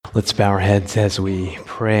Let's bow our heads as we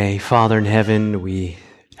pray. Father in heaven, we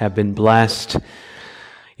have been blessed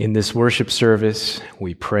in this worship service.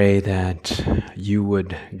 We pray that you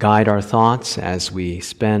would guide our thoughts as we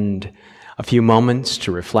spend a few moments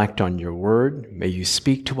to reflect on your word. May you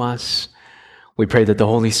speak to us. We pray that the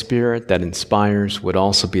Holy Spirit that inspires would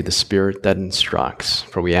also be the Spirit that instructs.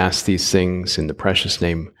 For we ask these things in the precious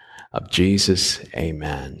name of Jesus.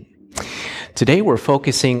 Amen. Today we're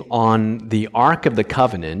focusing on the Ark of the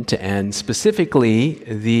Covenant and specifically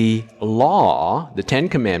the law, the Ten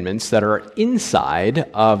Commandments that are inside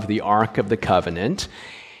of the Ark of the Covenant.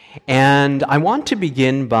 And I want to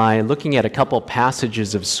begin by looking at a couple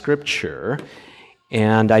passages of Scripture.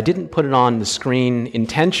 And I didn't put it on the screen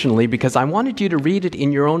intentionally because I wanted you to read it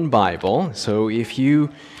in your own Bible. So if you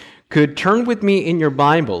could turn with me in your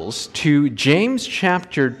Bibles to James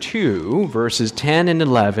chapter 2, verses 10 and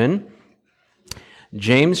 11.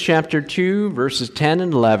 James chapter 2, verses 10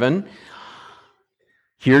 and 11.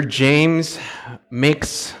 Here James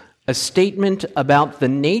makes a statement about the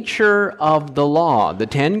nature of the law, the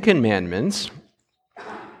Ten Commandments.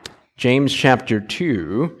 James chapter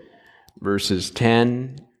 2, verses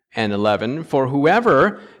 10 and 11. For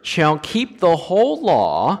whoever shall keep the whole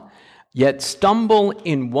law, yet stumble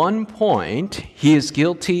in one point, he is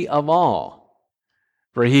guilty of all.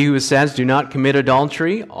 For he who says, do not commit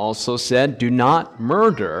adultery, also said, do not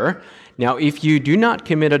murder. Now, if you do not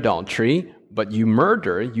commit adultery, but you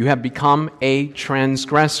murder, you have become a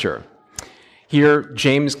transgressor. Here,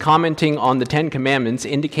 James, commenting on the Ten Commandments,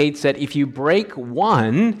 indicates that if you break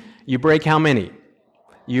one, you break how many?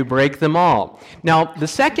 You break them all. Now, the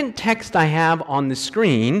second text I have on the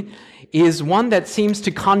screen is one that seems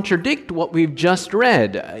to contradict what we've just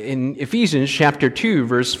read in Ephesians chapter 2,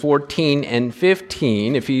 verse 14 and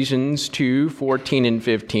 15. Ephesians 2, 14 and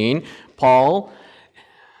 15. Paul,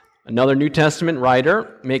 another New Testament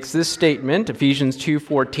writer, makes this statement, Ephesians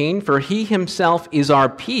 2:14, for he himself is our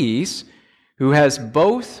peace, who has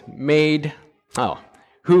made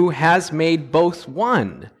both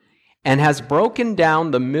one, and has broken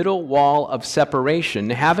down the middle wall of separation,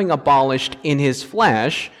 having abolished in his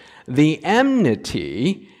flesh the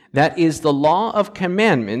enmity, that is the law of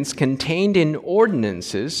commandments contained in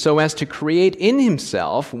ordinances, so as to create in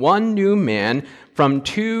himself one new man from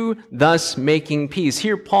two, thus making peace.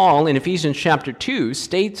 Here Paul in Ephesians chapter 2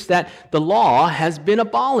 states that the law has been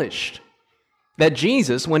abolished. That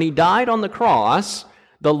Jesus, when he died on the cross,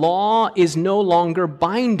 the law is no longer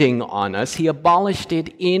binding on us. He abolished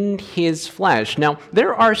it in his flesh. Now,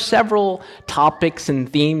 there are several topics and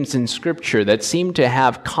themes in Scripture that seem to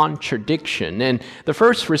have contradiction. And the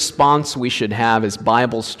first response we should have as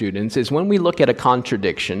Bible students is when we look at a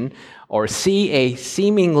contradiction or see a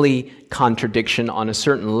seemingly contradiction on a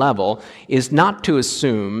certain level, is not to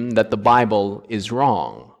assume that the Bible is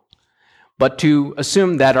wrong, but to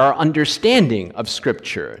assume that our understanding of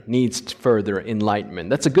Scripture needs further enlightenment.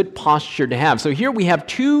 That's a good posture to have. So here we have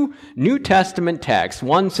two New Testament texts.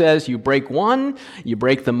 One says you break one, you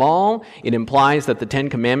break them all. It implies that the Ten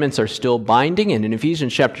Commandments are still binding. And in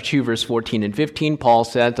Ephesians chapter 2, verse 14 and 15, Paul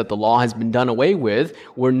says that the law has been done away with.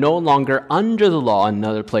 We're no longer under the law. In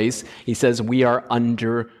another place, he says we are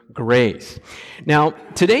under grace. Now,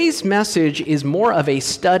 today's message is more of a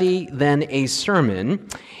study than a sermon,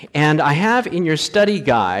 and I have in your study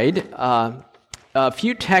guide a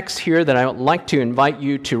few texts here that I would like to invite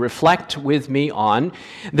you to reflect with me on.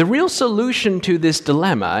 The real solution to this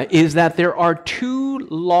dilemma is that there are two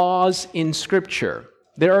laws in Scripture.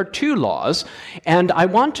 There are two laws, and I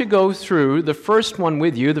want to go through the first one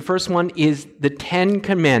with you. The first one is the Ten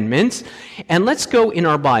Commandments. And let's go in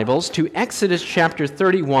our Bibles to Exodus chapter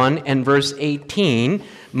 31 and verse 18.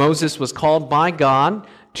 Moses was called by God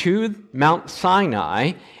to Mount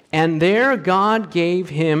Sinai, and there God gave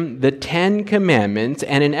him the Ten Commandments.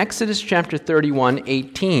 And in Exodus chapter 31,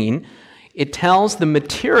 18, it tells the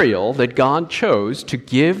material that God chose to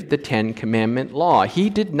give the Ten Commandment law. He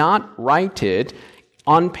did not write it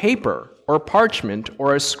on paper or parchment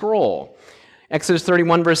or a scroll. Exodus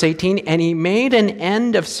 31 verse 18, and he made an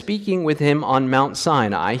end of speaking with him on Mount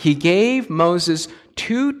Sinai. He gave Moses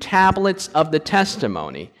 2 tablets of the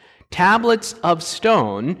testimony, tablets of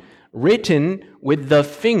stone written with the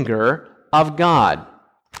finger of God.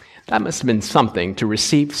 That must have been something to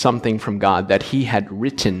receive something from God that he had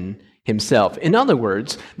written himself. In other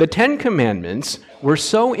words, the Ten Commandments were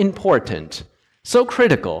so important, so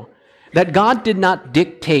critical, that God did not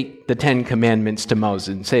dictate the Ten Commandments to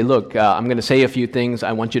Moses and say, look, I'm going to say a few things,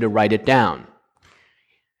 I want you to write it down.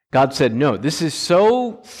 God said, no, this is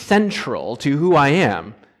so central to who I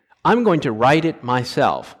am, I'm going to write it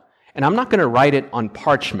myself. And I'm not going to write it on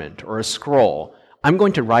parchment or a scroll. I'm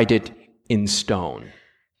going to write it in stone.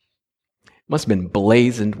 It must have been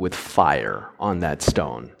blazoned with fire on that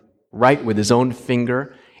stone, right with his own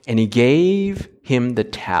finger, and he gave him the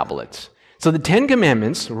tablets. So the Ten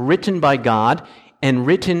Commandments were written by God and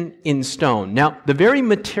written in stone. Now, the very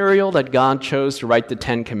material that God chose to write the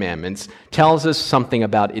Ten Commandments tells us something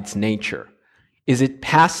about its nature. Is it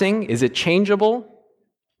passing? Is it changeable?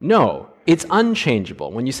 No, it's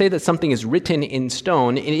unchangeable. When you say that something is written in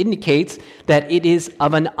stone, it indicates that it is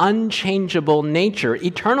of an unchangeable nature,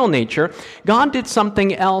 eternal nature. God did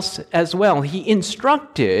something else as well. He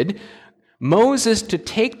instructed Moses to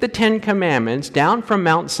take the Ten Commandments down from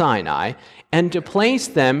Mount Sinai and to place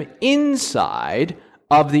them inside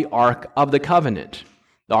of the Ark of the Covenant.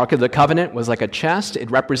 The Ark of the Covenant was like a chest. It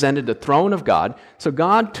represented the throne of God. So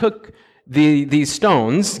God took these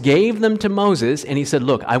stones, gave them to Moses, and he said,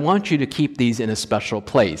 look, I want you to keep these in a special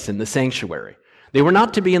place, in the sanctuary. They were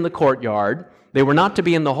not to be in the courtyard. They were not to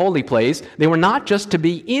be in the holy place. They were not just to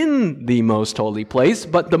be in the most holy place,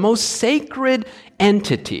 but the most sacred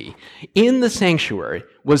entity in the sanctuary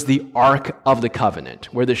was the Ark of the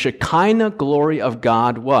Covenant, where the Shekinah glory of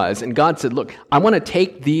God was. And God said, look, I want you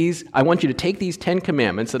to take these 10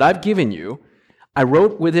 commandments that I've given you. I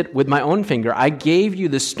wrote with it with my own finger. I gave you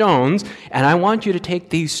the stones, and I want you to take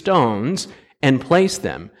these stones and place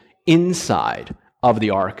them inside of the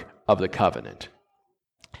Ark of the Covenant.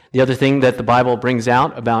 The other thing that the Bible brings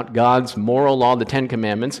out about God's moral law, the Ten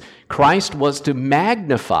Commandments, Christ was to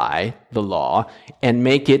magnify the law and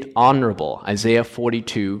make it honorable. Isaiah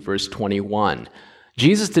 42, verse 21.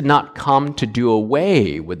 Jesus did not come to do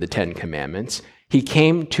away with the Ten Commandments. He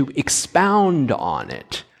came to expound on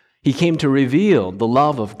it. He came to reveal the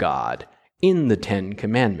love of God in the Ten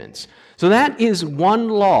Commandments. So that is one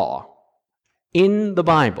law in the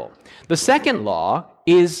Bible. The second law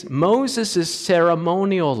is Moses'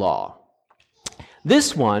 ceremonial law.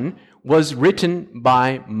 This one was written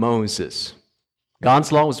by Moses.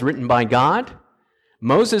 God's law was written by God.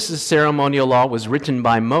 Moses' ceremonial law was written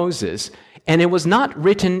by Moses, and it was not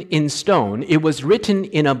written in stone. It was written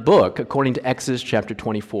in a book, according to Exodus chapter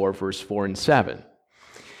 24, verse 4 and 7.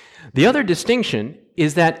 The other distinction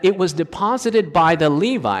is that it was deposited by the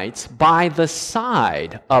Levites by the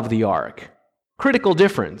side of the ark. Critical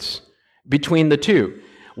difference between the two.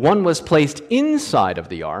 One was placed inside of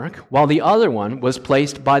the ark, while the other one was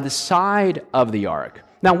placed by the side of the ark.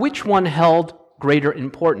 Now, which one held greater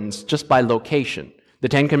importance just by location? The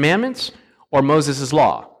Ten Commandments or Moses'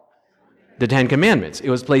 law? The Ten Commandments. It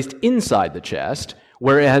was placed inside the chest,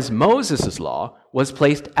 whereas Moses' law was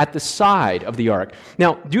placed at the side of the ark.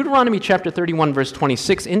 Now, Deuteronomy chapter 31, verse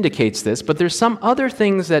 26 indicates this, but there's some other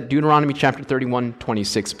things that Deuteronomy chapter 31,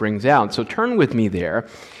 26 brings out. So turn with me there.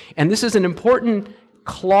 And this is an important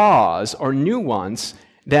clause or nuance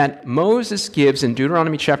that Moses gives in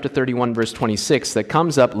Deuteronomy chapter 31, verse 26 that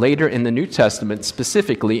comes up later in the New Testament,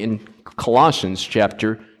 specifically in Colossians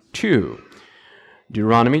chapter 2.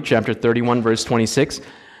 Deuteronomy chapter 31, verse 26.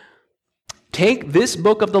 Take this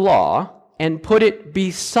book of the law and put it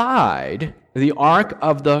beside the ark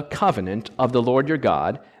of the covenant of the Lord your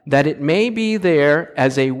God, that it may be there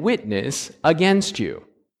as a witness against you.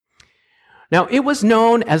 Now, it was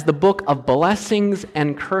known as the book of blessings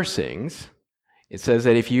and cursings. It says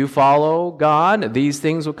that if you follow God, these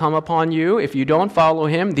things will come upon you. If you don't follow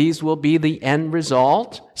him, these will be the end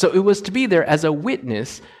result. So it was to be there as a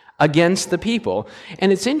witness against the people.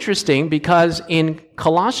 And it's interesting because in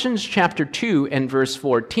Colossians chapter 2 and verse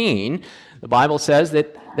 14, the Bible says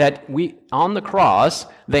that we, on the cross,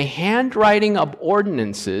 the handwriting of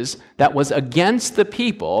ordinances that was against the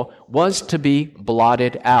people was to be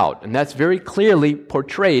blotted out. And that's very clearly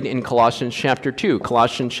portrayed in Colossians chapter 2.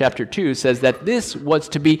 Colossians chapter 2 says that this was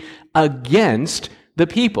to be against the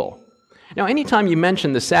people. Now, anytime you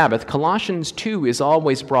mention the Sabbath, Colossians 2 is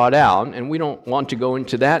always brought out, and we don't want to go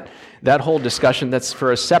into that whole discussion. That's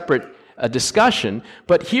for a separate discussion.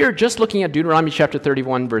 But here, just looking at Deuteronomy chapter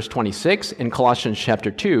 31, verse 26, and Colossians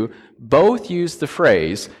chapter 2, both use the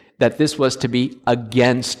phrase that this was to be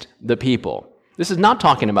against the people. This is not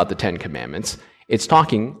talking about the Ten Commandments. It's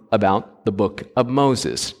talking about the book of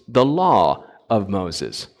Moses, the law of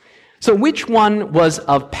Moses. So which one was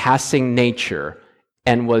of passing nature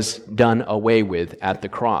and was done away with at the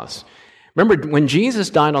cross? Remember, when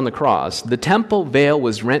Jesus died on the cross, the temple veil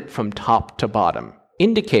was rent from top to bottom,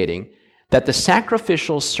 indicating that the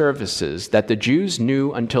sacrificial services that the Jews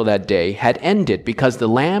knew until that day had ended because the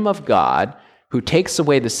Lamb of God, who takes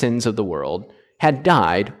away the sins of the world, had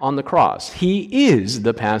died on the cross. He is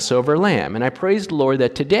the Passover lamb. And I praise the Lord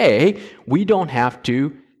that today we don't have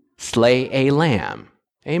to slay a lamb.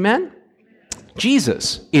 Amen?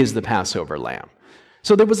 Jesus is the Passover lamb.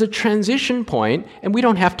 So there was a transition point, and we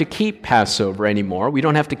don't have to keep Passover anymore. We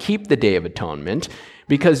don't have to keep the Day of Atonement,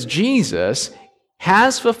 because Jesus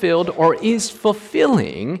has fulfilled or is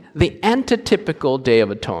fulfilling the antitypical Day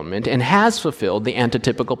of Atonement and has fulfilled the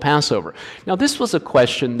antitypical Passover. Now, this was a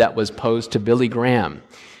question that was posed to Billy Graham.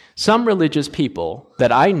 Some religious people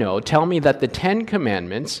that I know tell me that the Ten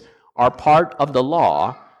Commandments are part of the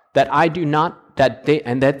law that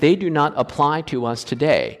they do not apply to us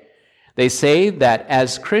today. They say that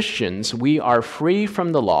as Christians, we are free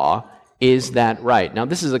from the law. Is that right? Now,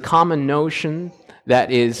 this is a common notion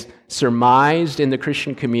that is surmised in the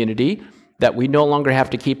Christian community, that we no longer have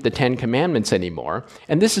to keep the Ten Commandments anymore.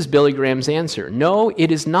 And this is Billy Graham's answer. No,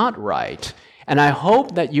 it is not right. And I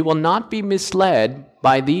hope that you will not be misled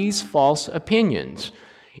by these false opinions.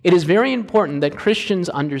 It is very important that Christians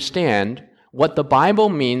understand what the Bible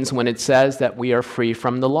means when it says that we are free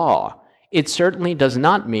from the law. It certainly does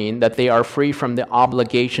not mean that they are free from the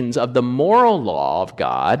obligations of the moral law of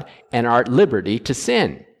God and are at liberty to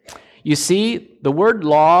sin. You see, the word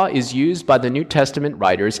law is used by the New Testament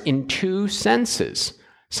writers in two senses.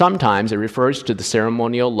 Sometimes it refers to the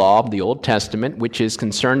ceremonial law of the Old Testament, which is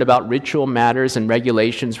concerned about ritual matters and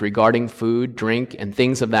regulations regarding food, drink, and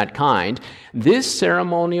things of that kind. This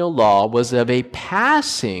ceremonial law was of a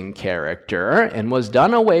passing character and was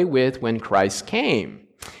done away with when Christ came.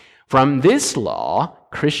 From this law,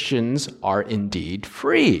 Christians are indeed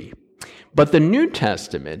free. But the New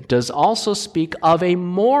Testament does also speak of a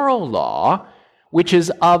moral law, which is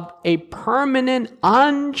of a permanent,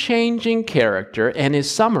 unchanging character and is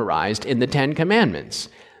summarized in the Ten Commandments.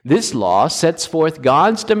 This law sets forth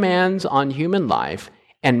God's demands on human life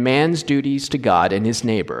and man's duties to God and his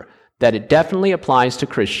neighbor. That it definitely applies to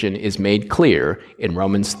Christian is made clear in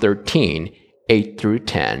Romans 13, 8 through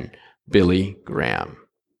 10, Billy Graham.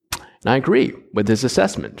 And I agree with his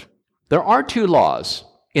assessment. There are two laws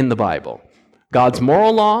in the Bible: God's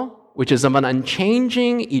moral law, which is of an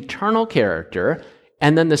unchanging, eternal character,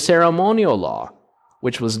 and then the ceremonial law,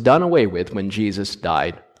 which was done away with when Jesus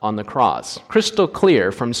died on the cross. Crystal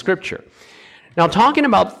clear from Scripture. Now, talking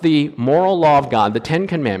about the moral law of God, the Ten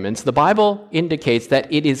Commandments, the Bible indicates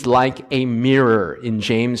that it is like a mirror in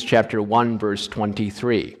James chapter 1, verse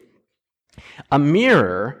 23. A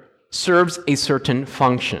mirror serves a certain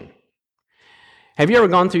function. Have you ever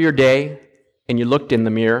gone through your day and you looked in the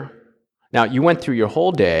mirror? Now, you went through your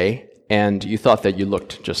whole day and you thought that you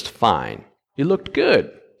looked just fine. You looked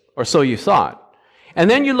good, or so you thought. And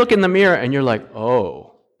then you look in the mirror and you're like,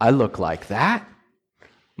 oh, I look like that?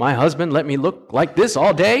 My husband let me look like this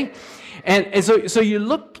all day? And so you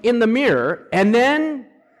look in the mirror, and then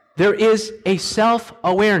there is a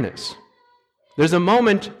self-awareness. There's a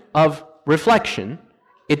moment of reflection.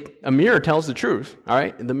 A mirror tells the truth, all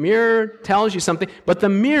right? The mirror tells you something, but the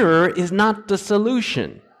mirror is not the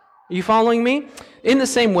solution. Are you following me? In the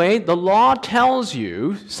same way, the law tells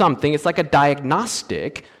you something. It's like a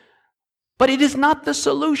diagnostic, but it is not the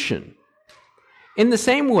solution. In the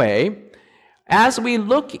same way, as we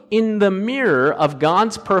look in the mirror of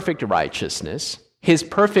God's perfect righteousness, his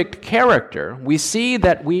perfect character, we see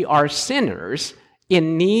that we are sinners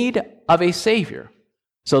in need of a Savior.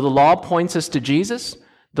 So the law points us to Jesus.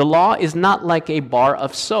 The law is not like a bar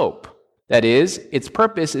of soap. That is, its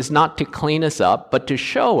purpose is not to clean us up, but to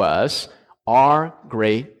show us our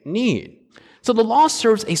great need. So the law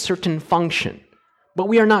serves a certain function, but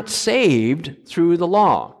we are not saved through the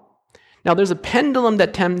law. Now, there's a pendulum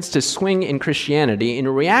that tends to swing in Christianity. In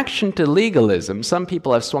reaction to legalism, some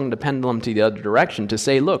people have swung the pendulum to the other direction to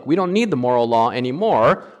say, look, we don't need the moral law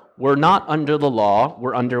anymore. We're not under the law.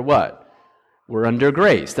 We're under what? We're under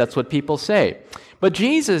grace. That's what people say. But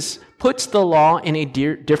Jesus puts the law in a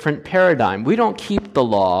different paradigm. We don't keep the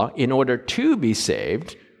law in order to be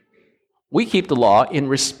saved. We keep the law in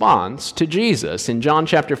response to Jesus. In John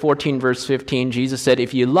chapter 14, verse 15, Jesus said,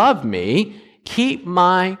 if you love me, keep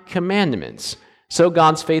my commandments. So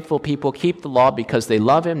God's faithful people keep the law because they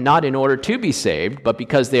love him, not in order to be saved, but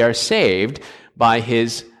because they are saved by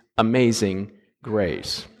his amazing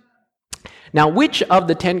grace. Now, which of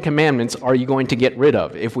the Ten Commandments are you going to get rid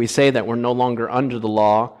of if we say that we're no longer under the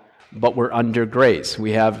law, but we're under grace?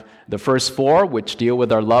 We have the first four, which deal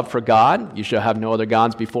with our love for God. You shall have no other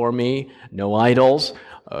gods before me, no idols.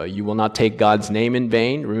 You will not take God's name in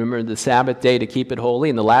vain. Remember the Sabbath day to keep it holy.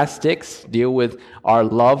 And the last six deal with our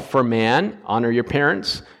love for man. Honor your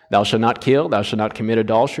parents. Thou shalt not kill. Thou shalt not commit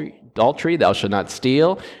adultery. Thou shalt not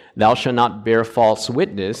steal. Thou shalt not bear false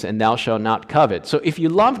witness. And thou shalt not covet. So if you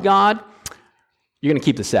love God, you're going to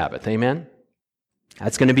keep the Sabbath. Amen?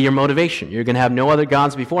 That's going to be your motivation. You're going to have no other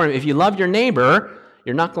gods before him. If you love your neighbor,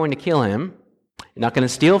 you're not going to kill him. You're not going to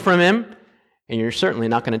steal from him. and you're certainly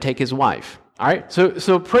not going to take his wife. All right?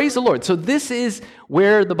 So praise the Lord. So this is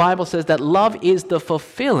where the Bible says that love is the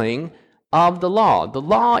fulfilling of the law. The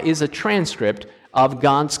law is a transcript of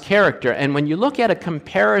God's character. And when you look at a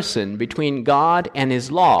comparison between God and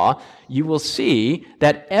his law, you will see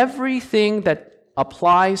that everything that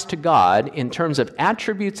applies to God in terms of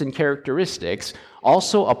attributes and characteristics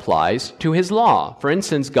also applies to his law. For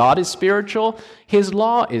instance, God is spiritual, his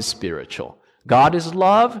law is spiritual. God is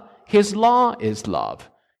love, his law is love.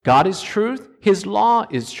 God is truth, his law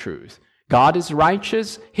is truth. God is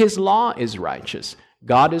righteous, his law is righteous.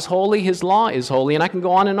 God is holy, his law is holy, and I can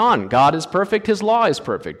go on and on. God is perfect, his law is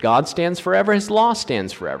perfect. God stands forever, his law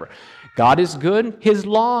stands forever. God is good, his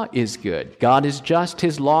law is good. God is just,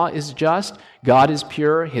 his law is just. God is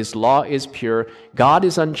pure, his law is pure. God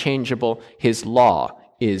is unchangeable, his law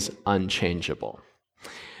is unchangeable.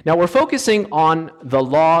 Now we're focusing on the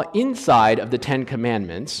law inside of the Ten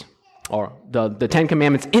Commandments, or the Ten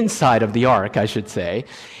Commandments inside of the ark, I should say.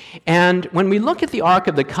 And when we look at the Ark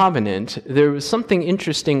of the Covenant, there was something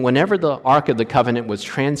interesting whenever the Ark of the Covenant was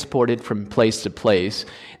transported from place to place.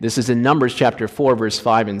 This is in Numbers chapter 4, verse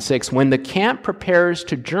 5 and 6. When the camp prepares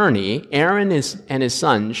to journey, Aaron and his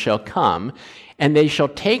sons shall come, and they shall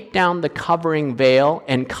take down the covering veil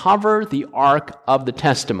and cover the Ark of the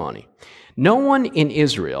Testimony. No one in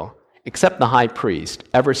Israel, except the high priest,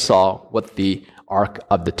 ever saw what the Ark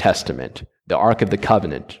of the Testament, the Ark of the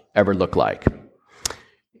Covenant, ever looked like.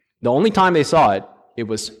 The only time they saw it, it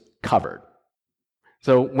was covered.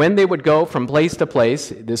 So when they would go from place to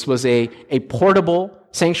place, this was a portable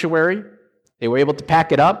sanctuary. They were able to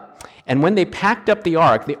pack it up. And when they packed up the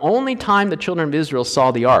ark, the only time the children of Israel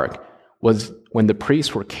saw the ark was when the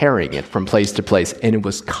priests were carrying it from place to place, and it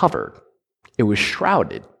was covered. It was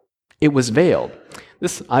shrouded. It was veiled.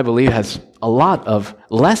 This, I believe, has a lot of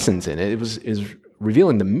lessons in it. It is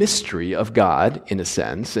revealing the mystery of God, in a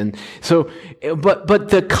sense. And so, but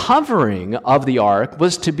the covering of the ark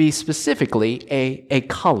was to be specifically a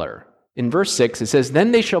color. In verse 6, it says,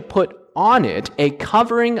 "Then they shall put on it a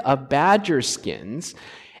covering of badger skins,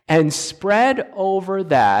 and spread over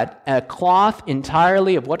that a cloth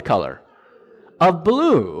entirely of" what color? "Of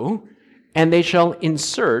blue, and they shall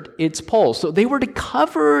insert its poles." So they were to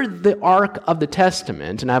cover the Ark of the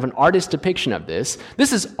Testament, and I have an artist's depiction of this.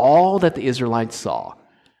 This is all that the Israelites saw.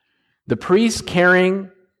 The priests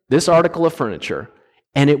carrying this article of furniture,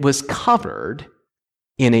 and it was covered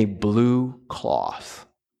in a blue cloth.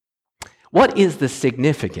 What is the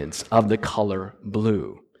significance of the color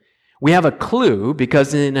blue? We have a clue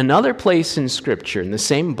because in another place in Scripture, in the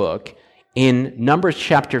same book, in Numbers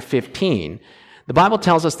chapter 15, the Bible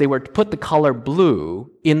tells us they were to put the color blue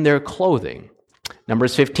in their clothing.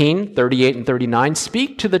 Numbers 15, 38 and 39,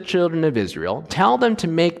 "Speak to the children of Israel, tell them to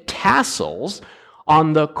make tassels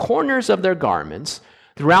on the corners of their garments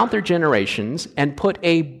throughout their generations, and put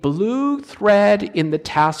a blue thread in the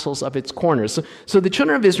tassels of its corners." So the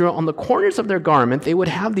children of Israel, on the corners of their garment, they would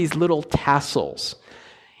have these little tassels.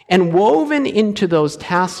 And woven into those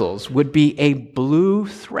tassels would be a blue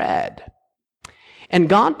thread. And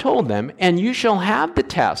God told them, "And you shall have the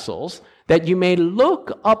tassels, that you may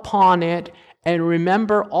look upon it and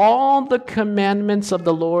remember all the commandments of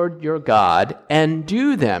the Lord your God, and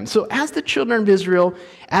do them." So as the children of Israel,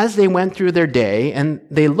 as they went through their day, and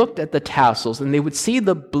they looked at the tassels, and they would see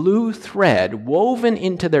the blue thread woven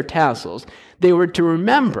into their tassels, they were to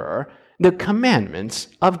remember the commandments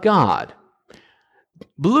of God.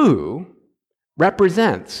 Blue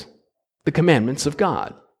represents the commandments of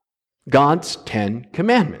God. God's 10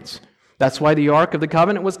 commandments. That's why the Ark of the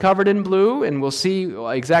Covenant was covered in blue, and we'll see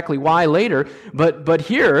exactly why later. But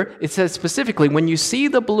here, it says specifically, when you see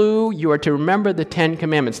the blue, you are to remember the 10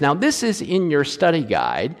 commandments. Now, this is in your study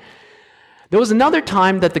guide. There was another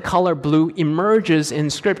time that the color blue emerges in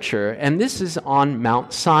Scripture, and this is on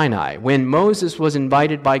Mount Sinai, when Moses was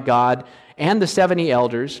invited by God and the 70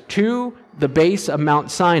 elders to the base of Mount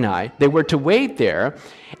Sinai. They were to wait there.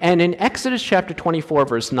 And in Exodus chapter 24,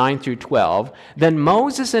 verse 9 through 12, "Then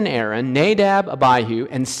Moses and Aaron, Nadab, Abihu,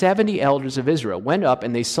 and 70 elders of Israel went up,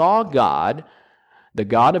 and they saw God, the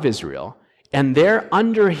God of Israel, and there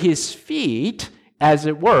under his feet, as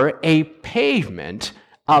it were, a pavement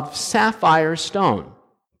of sapphire stone,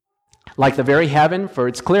 like the very heaven for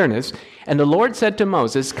its clearness. And the Lord said to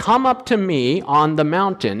Moses, 'Come up to me on the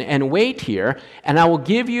mountain and wait here, and I will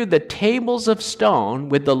give you the tables of stone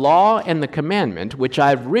with the law and the commandment, which I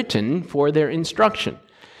have written for their instruction.'"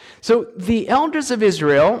 So the elders of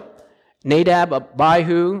Israel, Nadab,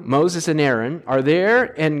 Abihu, Moses, and Aaron, are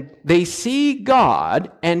there, and they see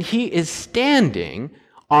God, and he is standing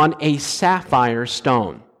on a sapphire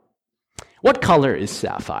stone. What color is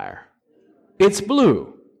sapphire? It's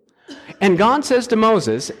blue. And God says to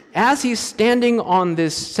Moses, as he's standing on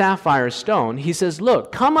this sapphire stone, he says,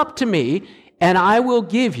 look, come up to me, and I will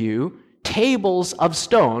give you tables of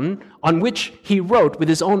stone on which he wrote with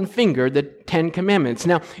his own finger the 10 Commandments.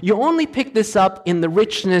 Now, you only pick this up in the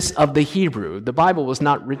richness of the Hebrew. The Bible was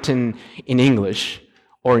not written in English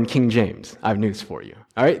or in King James. I have news for you.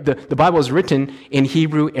 All right, the Bible is written in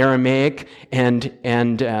Hebrew, Aramaic, and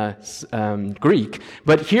Greek.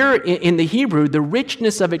 But here in the Hebrew, the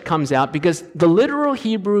richness of it comes out because the literal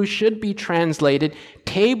Hebrew should be translated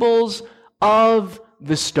tables of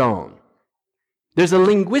the stone. There's a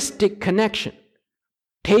linguistic connection.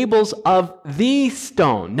 Tables of the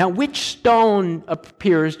stone. Now, which stone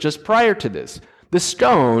appears just prior to this? The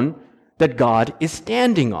stone that God is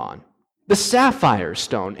standing on. The sapphire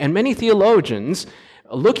stone. And many theologians,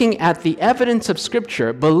 looking at the evidence of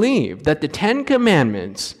Scripture, believe that the 10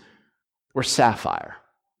 Commandments were sapphire.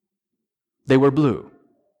 They were blue,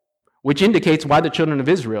 which indicates why the children of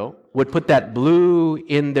Israel would put that blue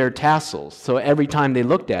in their tassels. So every time they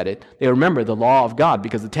looked at it, they remember the law of God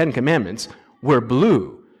because the 10 Commandments were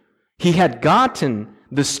blue. He had gotten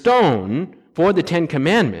the stone for the 10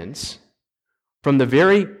 Commandments from the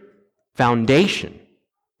very foundation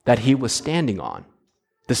that he was standing on,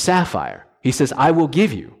 the sapphire. He says, I will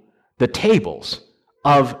give you the tables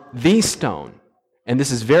of the stone. And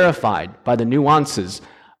this is verified by the nuances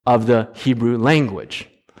of the Hebrew language.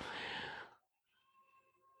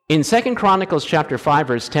 In 2 Chronicles chapter 5,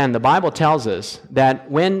 verse 10, the Bible tells us that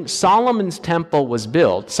when Solomon's temple was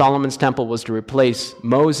built, Solomon's temple was to replace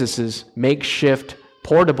Moses' makeshift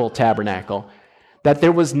portable tabernacle, that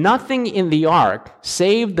there was nothing in the ark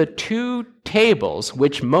save the 2 tables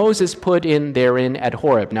which Moses put in therein at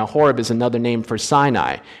Horeb. Now, Horeb is another name for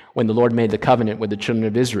Sinai, when the Lord made the covenant with the children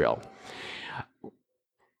of Israel.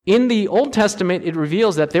 In the Old Testament, it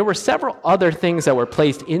reveals that there were several other things that were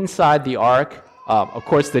placed inside the ark. Of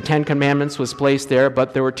course, the 10 Commandments was placed there,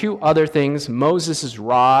 but there were 2 other things, Moses'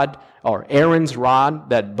 rod, or Aaron's rod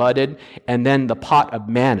that budded, and then the pot of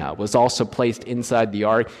manna was also placed inside the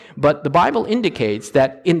ark. But the Bible indicates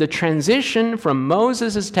that in the transition from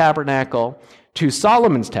Moses' tabernacle to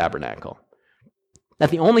Solomon's tabernacle, that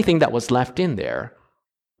the only thing that was left in there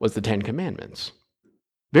was the 10 Commandments.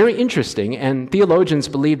 Very interesting, and theologians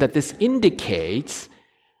believe that this indicates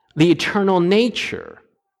the eternal nature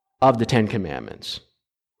of the 10 Commandments.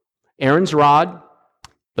 Aaron's rod,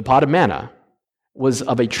 the pot of manna, was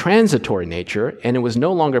of a transitory nature, and it was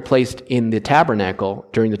no longer placed in the tabernacle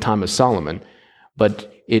during the time of Solomon,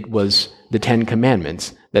 but it was the 10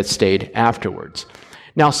 Commandments that stayed afterwards.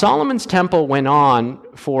 Now, Solomon's temple went on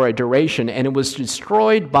for a duration, and it was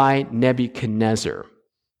destroyed by Nebuchadnezzar.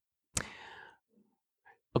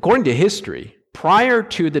 According to history, prior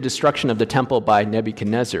to the destruction of the temple by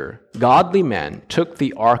Nebuchadnezzar, godly men took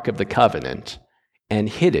the Ark of the Covenant and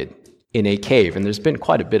hid it in a cave. And there's been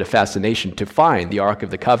quite a bit of fascination to find the Ark of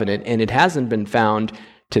the Covenant, and it hasn't been found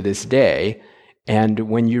to this day. And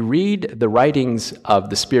when you read the writings of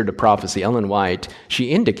the Spirit of Prophecy, Ellen White,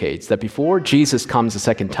 she indicates that before Jesus comes a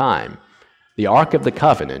second time, the Ark of the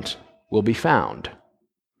Covenant will be found.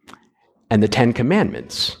 And the 10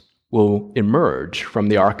 Commandments will emerge from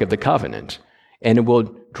the Ark of the Covenant. And it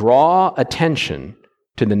will draw attention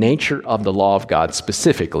to the nature of the law of God,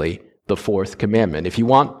 specifically the 4th commandment. If you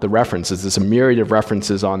want the references, there's a myriad of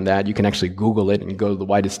references on that. You can actually Google it and go to the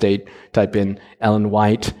White Estate, type in Ellen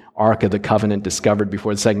White, Ark of the Covenant discovered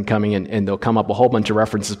before the second coming, and there'll come up a whole bunch of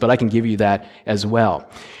references, but I can give you that as well.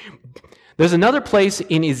 There's another place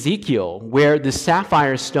in Ezekiel where the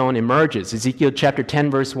sapphire stone emerges. Ezekiel chapter 10,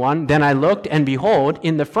 verse 1, Then I looked, and behold,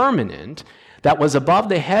 in the firmament that was above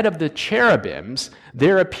the head of the cherubims,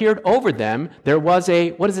 there appeared over them, there was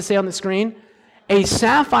a, what does it say on the screen? A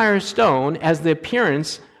sapphire stone as the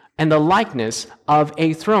appearance and the likeness of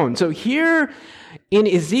a throne. So here in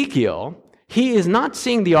Ezekiel, he is not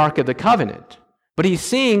seeing the Ark of the Covenant, but he's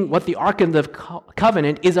seeing what the Ark of the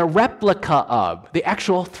Covenant is a replica of, the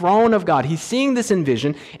actual throne of God. He's seeing this in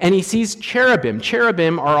vision, and he sees cherubim.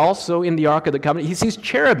 Cherubim are also in the Ark of the Covenant. He sees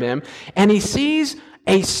cherubim, and he sees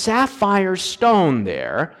a sapphire stone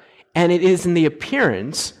there, and it is in the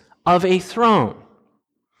appearance of a throne,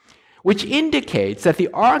 which indicates that the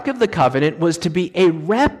Ark of the Covenant was to be a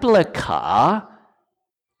replica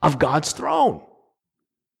of God's throne.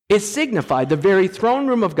 It signified the very throne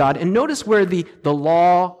room of God. And notice where the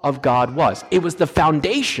law of God was. It was the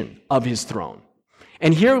foundation of his throne.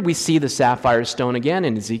 And here we see the sapphire stone again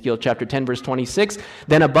in Ezekiel chapter 10, verse 26.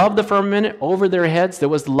 Then above the firmament, over their heads, there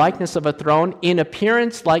was the likeness of a throne in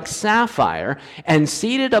appearance like sapphire, and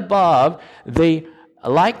seated above the a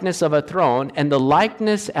likeness of a throne, and the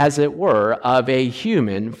likeness, as it were, of a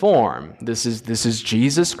human form. This is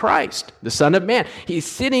Jesus Christ, the Son of Man. He's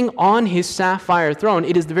sitting on his sapphire throne.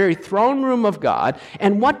 It is the very throne room of God.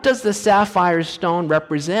 And what does the sapphire stone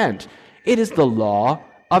represent? It is the law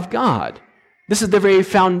of God. This is the very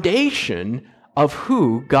foundation of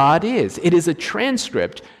who God is. It is a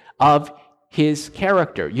transcript of his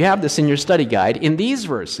character. You have this in your study guide. In these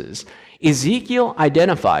verses, Ezekiel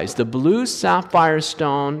identifies the blue sapphire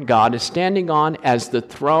stone God is standing on as the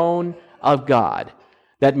throne of God.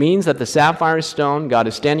 That means that the sapphire stone God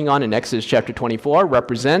is standing on in Exodus chapter 24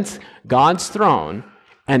 represents God's throne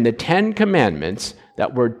and the 10 commandments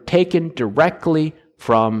that were taken directly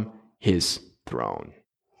from his throne.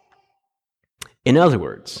 In other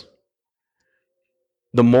words,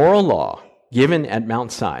 the moral law given at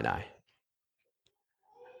Mount Sinai,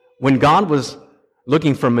 when God was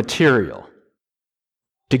looking for material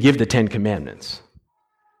to give the 10 commandments,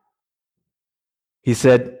 he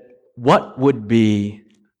said, what would be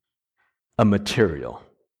a material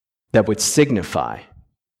that would signify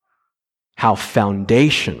how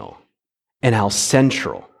foundational and how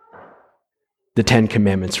central the 10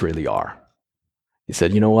 commandments really are? He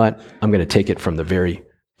said, you know what? I'm going to take it from the very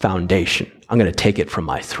foundation. I'm going to take it from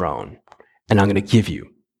my throne, and I'm going to give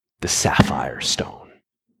you the sapphire stone.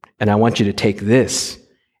 And I want you to take this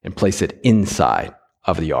and place it inside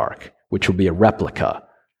of the ark, which will be a replica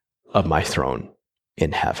of my throne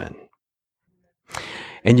in heaven.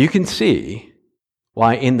 And you can see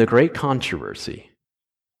why in the great controversy,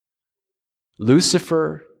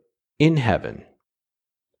 Lucifer in heaven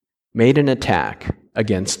made an attack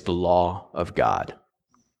against the law of God.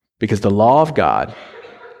 Because the law of God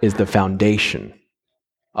is the foundation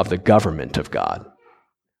of the government of God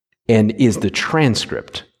and is the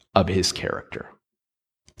transcript of his character.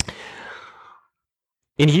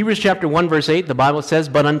 In Hebrews chapter 1, verse 8, the Bible says,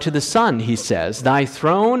 but unto the Son, he says, thy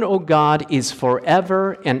throne, O God, is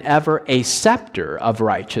forever and ever. A scepter of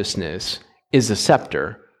righteousness is a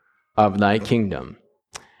scepter of thy kingdom.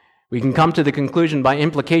 We can come to the conclusion by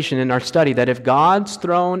implication in our study that if God's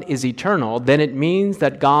throne is eternal, then it means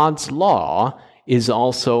that God's law is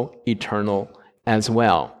also eternal as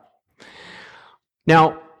well.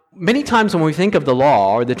 Now, many times when we think of the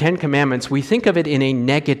law or the 10 commandments, we think of it in a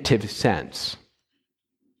negative sense.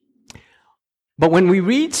 But when we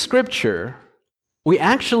read Scripture, we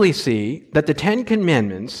actually see that the 10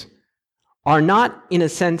 commandments are not in a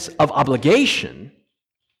sense of obligation,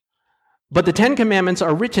 but the 10 commandments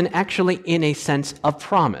are written actually in a sense of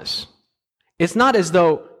promise. It's not as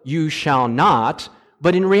though you shall not,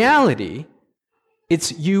 but in reality,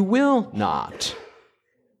 it's you will not.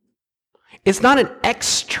 It's not an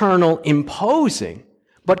external imposing,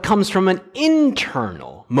 but comes from an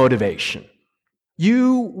internal motivation.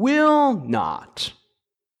 You will not.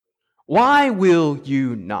 Why will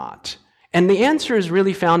you not? And the answer is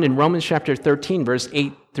really found in Romans chapter 13, verse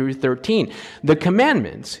 8 through 13. The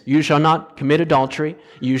commandments, you shall not commit adultery,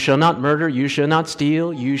 you shall not murder, you shall not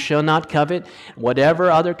steal, you shall not covet, whatever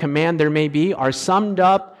other command there may be, are summed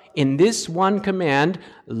up in this one command: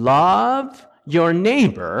 love your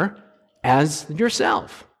neighbor as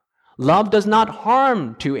yourself. Love does not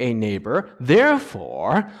harm to a neighbor.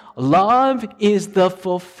 Therefore, love is the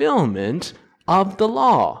fulfillment of the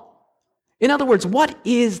law. In other words, what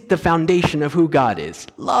is the foundation of who God is?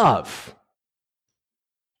 Love.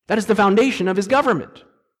 That is the foundation of his government.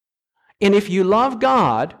 And if you love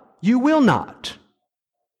God, you will not.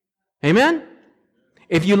 Amen?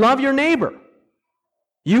 If you love your neighbor,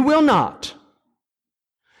 you will not.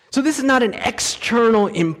 So this is not an external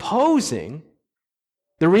imposing.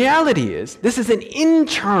 The reality is, this is an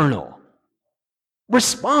internal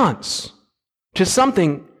response to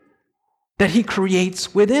something that he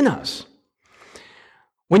creates within us.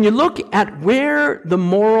 When you look at where the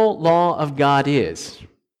moral law of God is,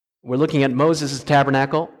 we're looking at Moses'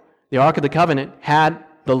 tabernacle. The Ark of the Covenant had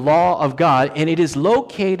the law of God, and it is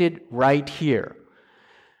located right here.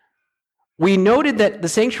 We noted that the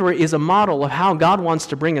sanctuary is a model of how God wants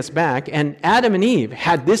to bring us back, and Adam and Eve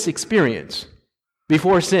had this experience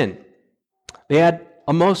before sin. They had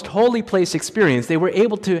a most holy place experience. They were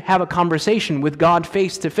able to have a conversation with God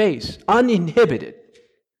face to face, uninhibited.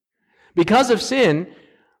 Because of sin,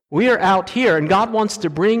 we are out here, and God wants to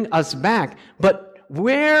bring us back. But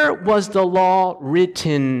where was the law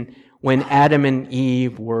written when Adam and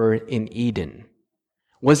Eve were in Eden?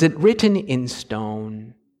 Was it written in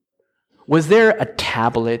stone? Was there a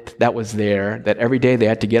tablet that was there that every day they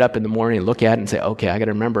had to get up in the morning and look at and say, okay, I got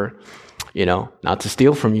to remember, not to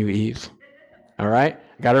steal from you, Eve. All right?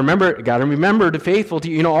 Got to remember to faithful to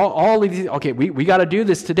you. All of these. Okay, we got to do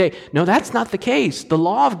this today. No, that's not the case. The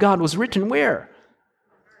law of God was written where?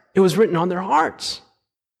 It was written on their hearts.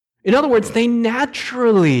 In other words, they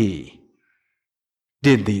naturally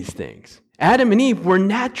did these things. Adam and Eve were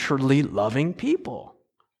naturally loving people.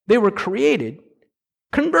 They were created,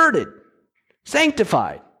 converted,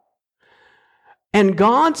 sanctified. And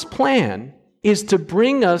God's plan is to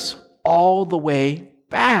bring us all the way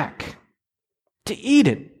back to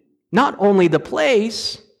Eden. Not only the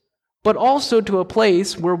place, but also to a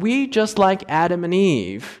place where we, just like Adam and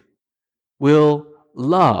Eve, will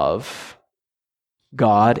love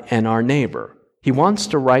God and our neighbor. He wants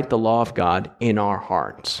to write the law of God in our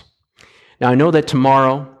hearts. Now, I know that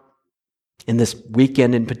tomorrow, in this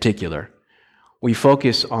weekend in particular, we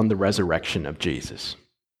focus on the resurrection of Jesus.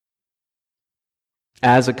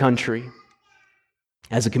 As a country,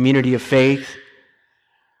 as a community of faith,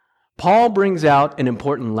 Paul brings out an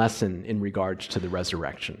important lesson in regards to the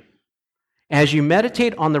resurrection. As you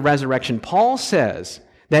meditate on the resurrection, Paul says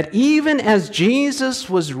that even as Jesus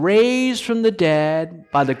was raised from the dead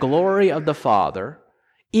by the glory of the Father,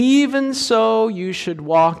 even so you should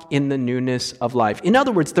walk in the newness of life. In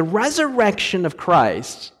other words, the resurrection of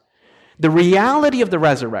Christ, the reality of the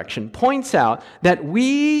resurrection, points out that we,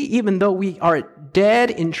 even though we are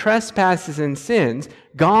dead in trespasses and sins,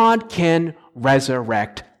 God can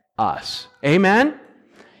resurrect us. Amen?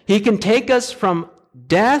 He can take us from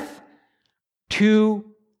death to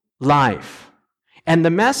life. And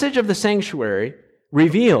the message of the sanctuary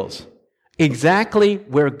reveals exactly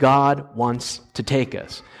where God wants to take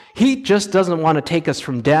us. He just doesn't want to take us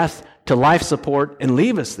from death to life support and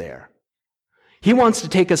leave us there. He wants to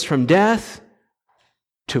take us from death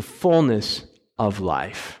to fullness of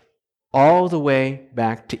life, all the way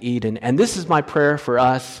back to Eden. And this is my prayer for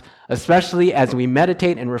us, especially as we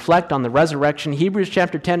meditate and reflect on the resurrection. Hebrews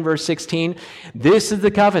chapter 10, verse 16, this is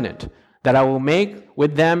the covenant that I will make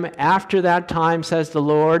with them after that time, says the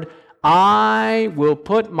Lord. I will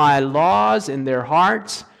put my laws in their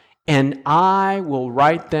hearts, and I will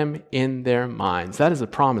write them in their minds. That is a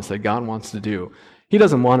promise that God wants to do. He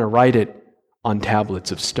doesn't want to write it on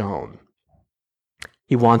tablets of stone.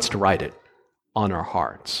 He wants to write it on our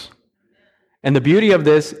hearts. And the beauty of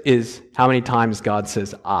this is how many times God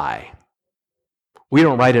says, I. We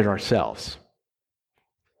don't write it ourselves.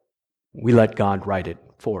 We let God write it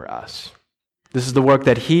for us. This is the work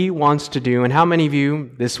that He wants to do. And how many of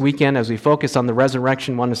you this weekend, as we focus on the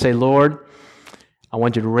resurrection, want to say, Lord, I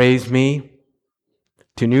want you to raise me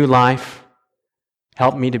to new life.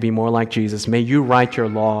 Help me to be more like Jesus. May you write your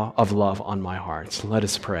law of love on my heart. Let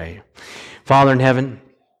us pray. Father in heaven,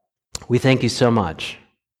 we thank you so much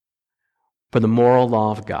for the moral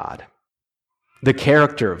law of God, the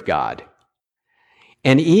character of God.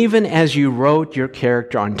 And even as you wrote your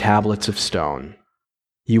character on tablets of stone,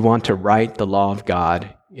 you want to write the law of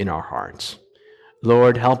God in our hearts.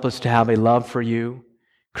 Lord, help us to have a love for you.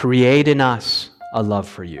 Create in us a love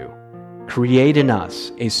for you. Create in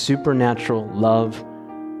us a supernatural love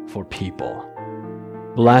for people.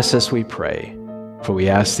 Bless us, we pray, for we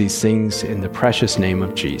ask these things in the precious name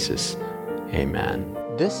of Jesus. Amen.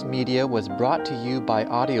 This media was brought to you by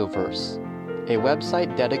Audioverse, a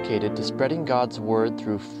website dedicated to spreading God's Word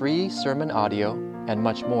through free sermon audio and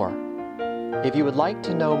much more. If you would like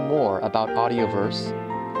to know more about Audioverse,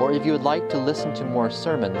 or if you would like to listen to more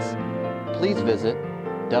sermons, please visit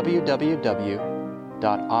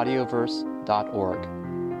www.audioverse.org.